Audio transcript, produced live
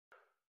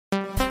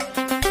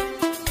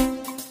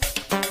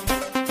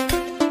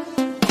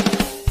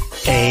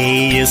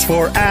is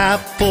for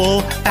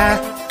apple,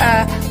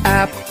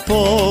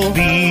 apple. B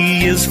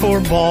is for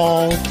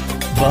ball,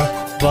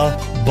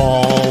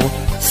 ball.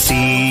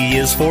 C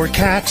is for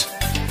cat,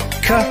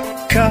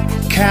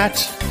 cat.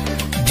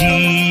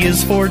 D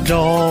is for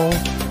doll,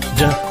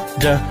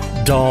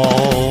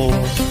 doll.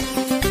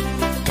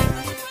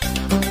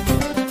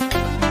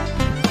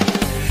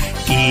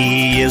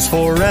 E is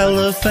for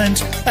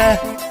elephant,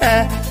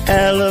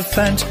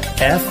 elephant.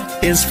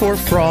 F is for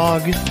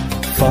frog,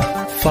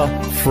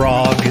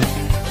 frog.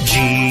 G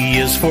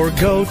is for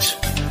goat,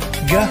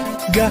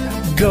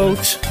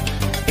 goat.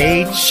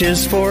 H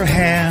is for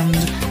hand,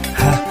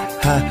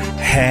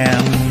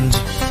 hand.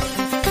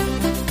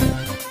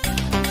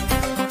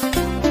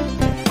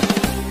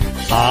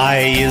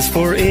 I is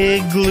for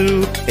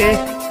igloo,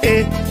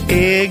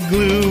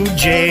 igloo.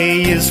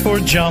 J is for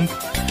jump,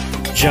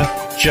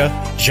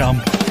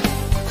 jump.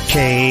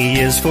 K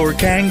is for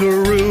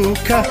kangaroo,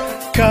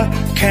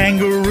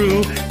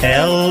 kangaroo.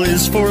 L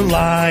is for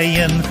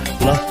lion,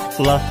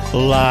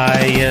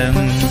 lion.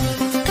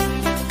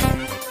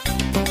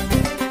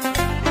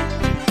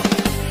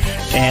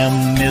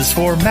 M is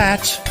for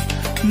mat,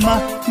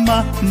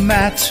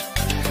 mat.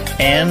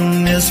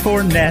 N is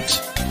for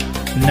net,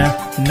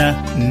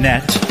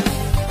 net.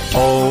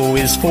 O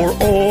is for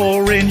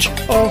orange,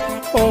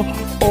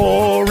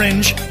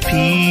 orange.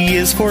 P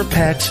is for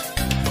pet,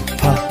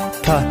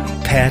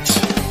 pet.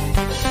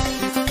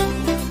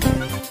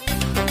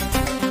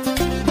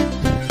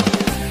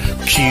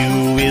 Q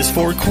is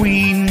for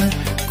queen,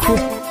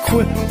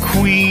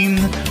 queen.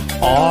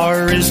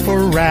 R is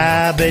for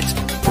rabbit,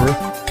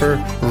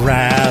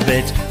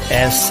 rabbit.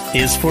 S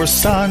is for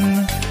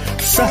sun,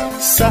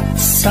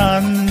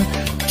 sun.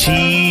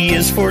 T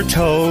is for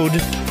toad,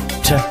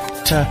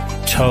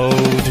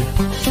 toad.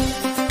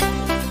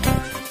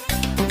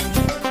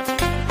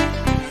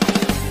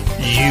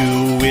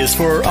 U is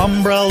for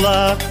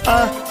umbrella,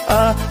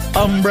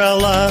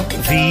 umbrella.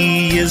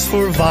 V is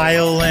for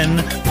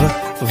violin,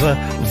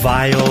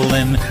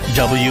 violin.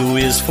 W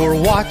is for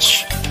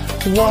watch,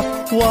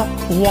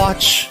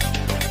 watch.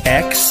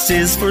 X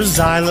is for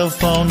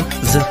xylophone,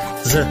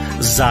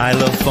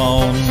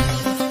 xylophone.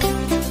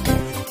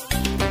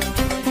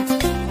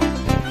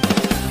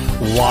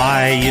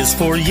 Y is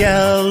for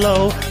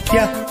yellow,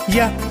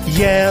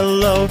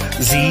 yellow.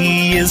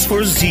 Z is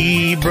for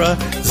zebra,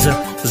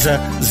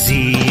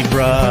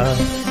 zebra.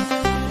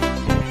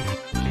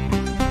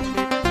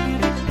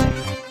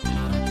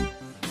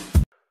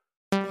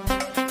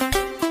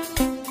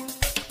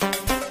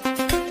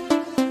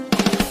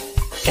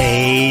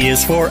 A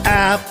is for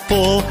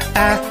apple,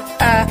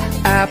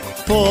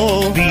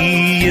 apple. B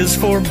is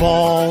for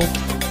ball,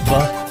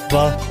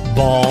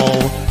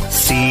 ball.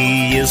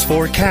 C is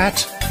for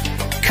cat,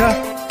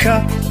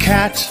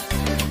 cat.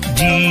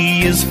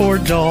 D is for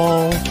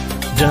doll,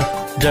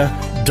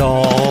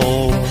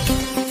 doll.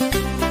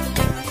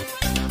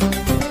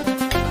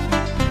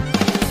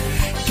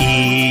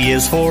 E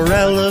is for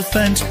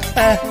elephant,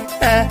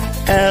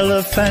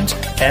 elephant.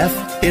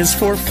 F is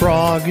for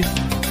frog,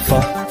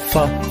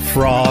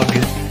 frog.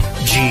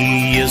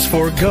 G is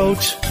for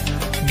goat,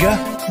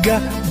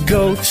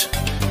 goat.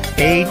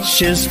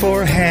 H is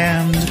for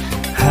hand,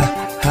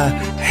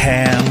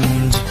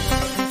 hand.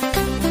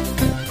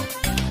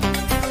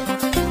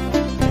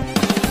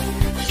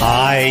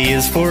 I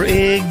is for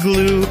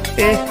igloo,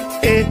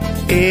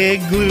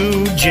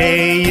 igloo.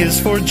 J is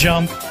for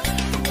jump,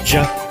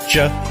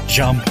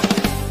 jump.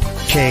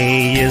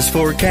 K is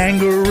for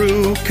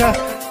kangaroo,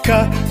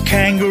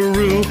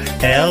 kangaroo.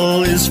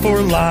 L is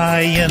for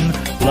lion,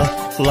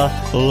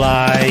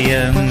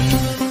 lion.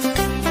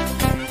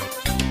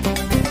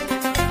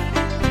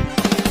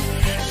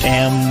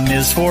 M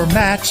is for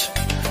mat,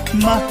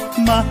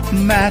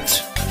 mat.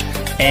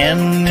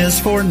 N is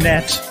for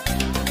net,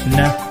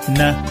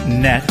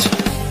 net.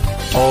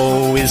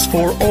 O is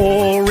for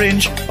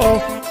orange,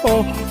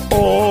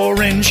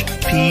 orange.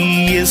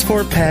 P is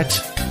for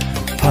pet,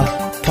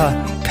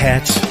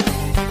 pet.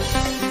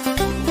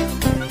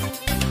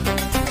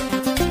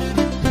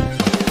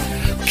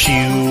 Q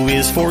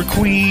is for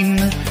queen,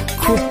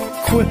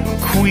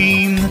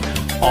 queen.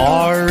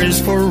 R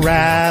is for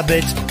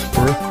rabbit,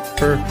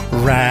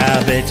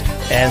 rabbit.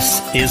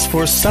 S is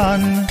for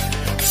sun,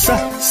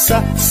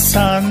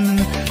 sun.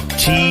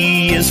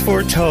 T is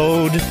for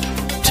toad,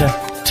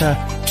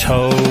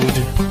 toad.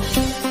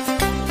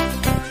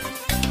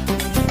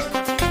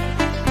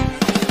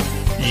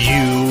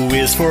 U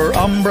is for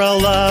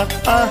umbrella,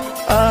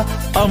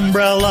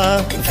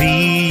 umbrella.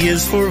 V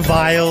is for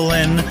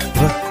violin,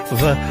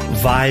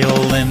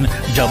 violin.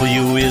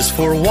 W is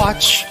for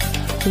watch,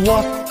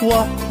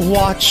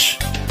 watch.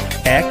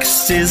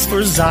 X is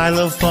for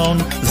xylophone,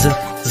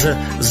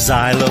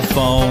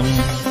 xylophone.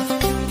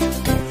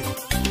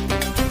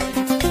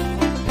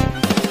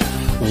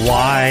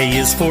 Y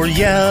is for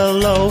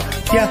yellow,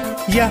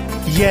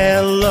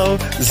 yellow.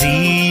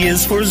 Z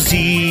is for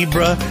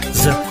zebra,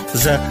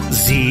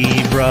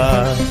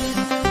 zebra.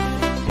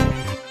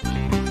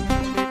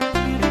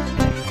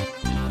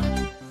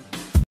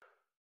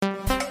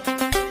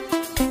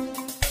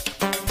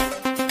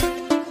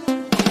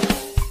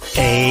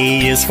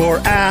 is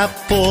for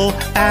apple,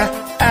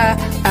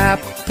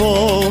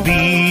 apple.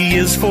 B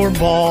is for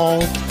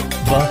ball,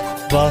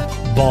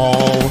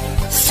 ball.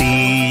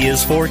 C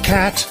is for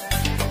cat,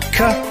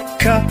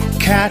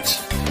 cat.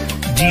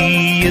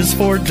 D is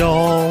for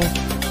doll,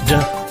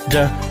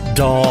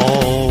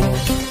 doll.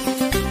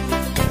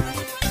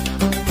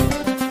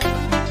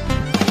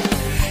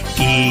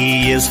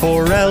 E is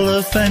for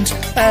elephant,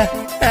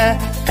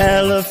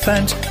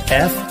 elephant.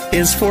 F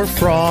is for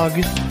frog,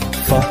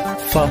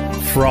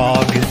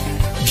 frog.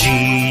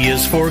 G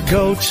is for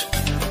goat,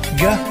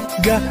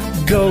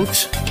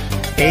 goat.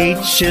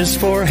 H is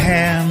for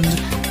hand,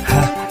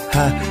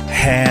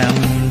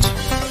 hand.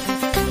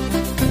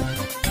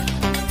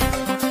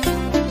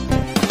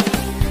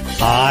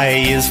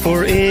 I is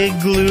for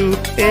igloo,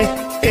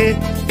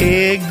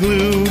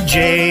 igloo.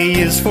 J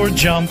is for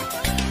jump,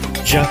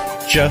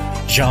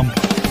 jump.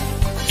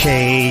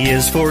 K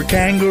is for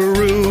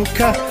kangaroo,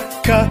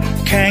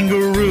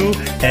 kangaroo.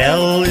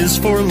 L is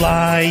for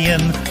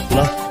lion,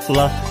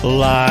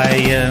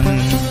 lion.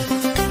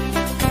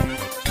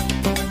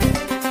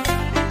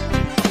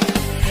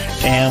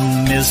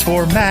 M is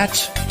for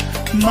mat,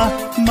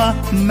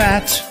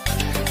 mat.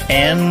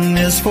 N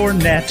is for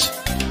net,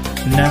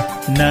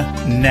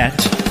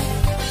 net.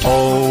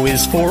 O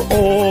is for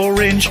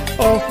orange,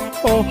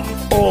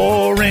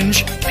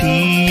 orange.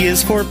 P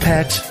is for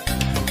pet,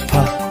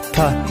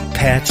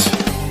 pet.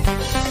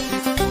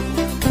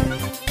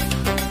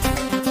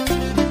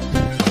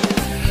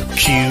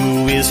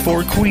 Q is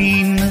for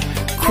queen,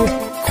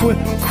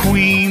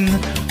 queen.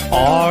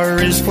 R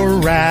is for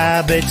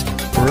rabbit,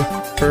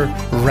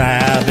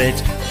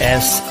 rabbit.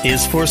 S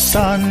is for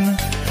sun,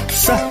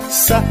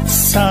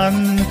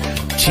 sun.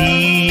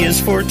 T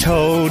is for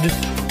toad,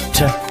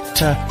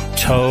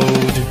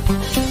 toad.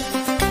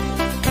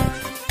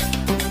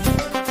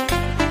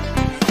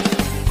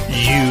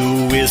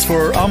 U is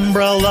for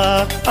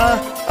umbrella,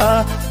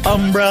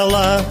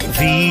 umbrella.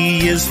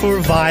 V is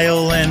for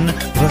violin,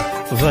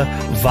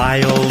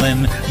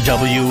 violin.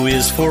 W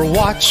is for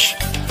watch,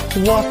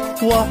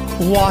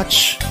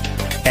 watch.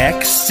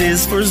 X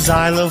is for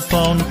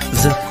xylophone,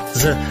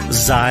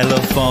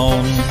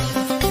 xylophone.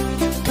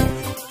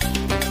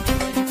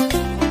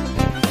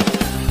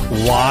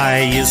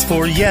 Y is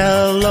for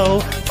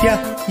yellow,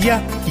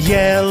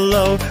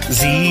 yellow.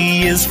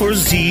 Z is for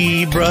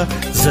zebra,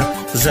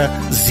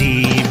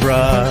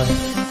 zebra.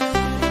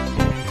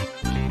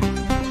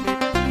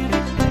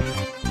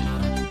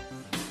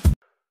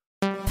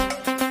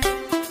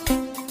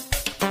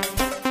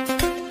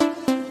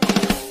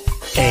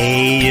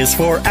 A is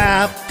for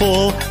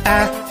apple,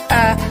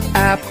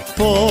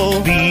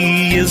 apple. B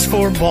is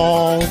for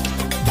ball,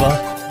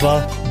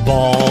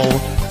 ball.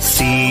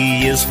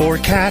 C is for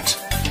cat,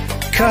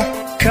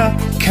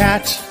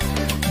 cat.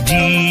 D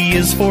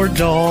is for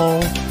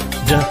doll,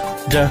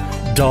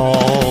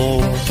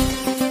 doll.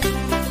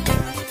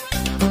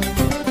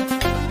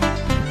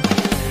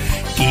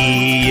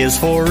 E is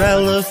for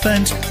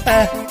elephant,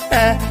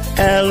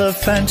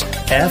 elephant.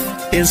 F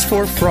is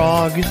for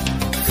frog,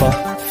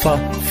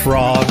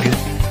 frog.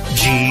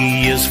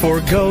 G is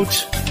for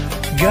goat,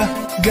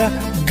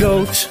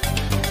 goat.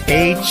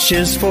 H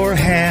is for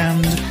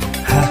hand,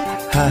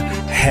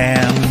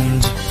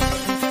 hand.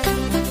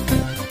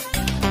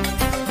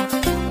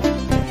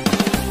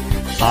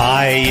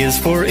 I is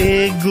for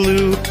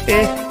igloo,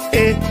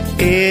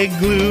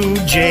 igloo.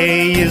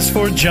 J is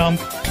for jump,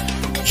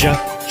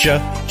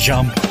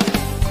 jump.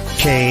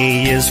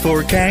 K is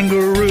for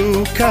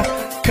kangaroo,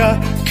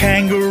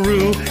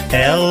 kangaroo.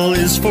 L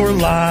is for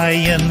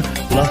lion,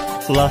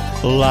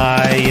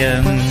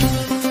 lion.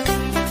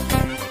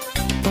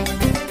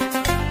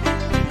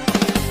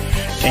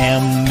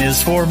 M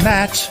is for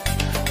mat,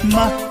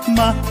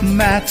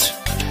 mat.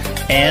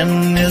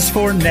 N is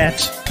for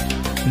net,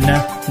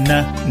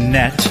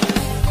 net.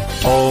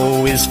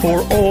 O is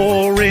for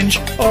orange,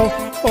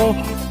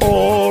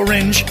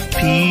 orange.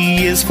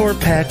 P is for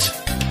pet,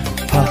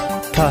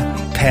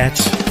 pet.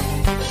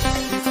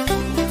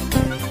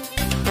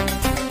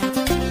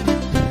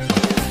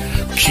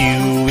 Q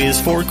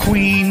is for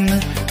queen,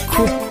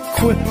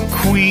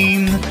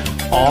 queen.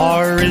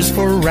 R is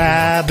for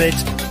rabbit,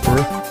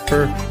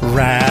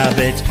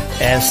 rabbit.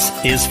 S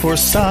is for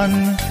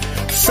sun,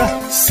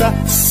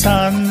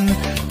 sun.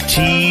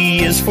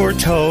 T is for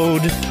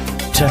toad,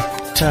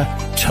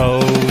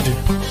 toad.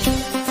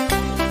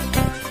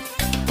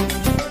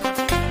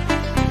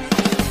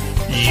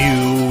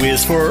 U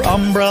is for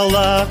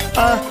umbrella,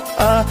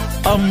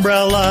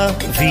 umbrella.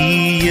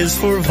 V is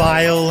for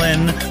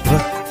violin,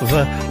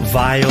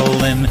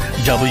 violin.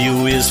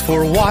 W is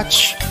for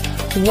watch,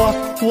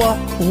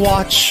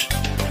 watch.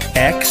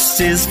 X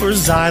is for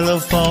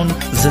xylophone,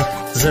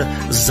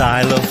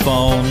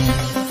 xylophone.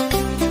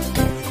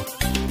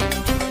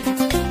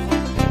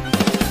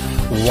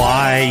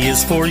 Y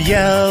is for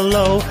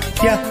yellow,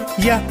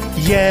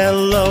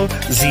 yellow.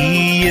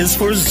 Z is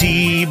for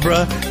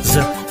zebra,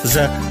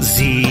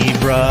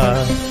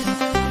 zebra.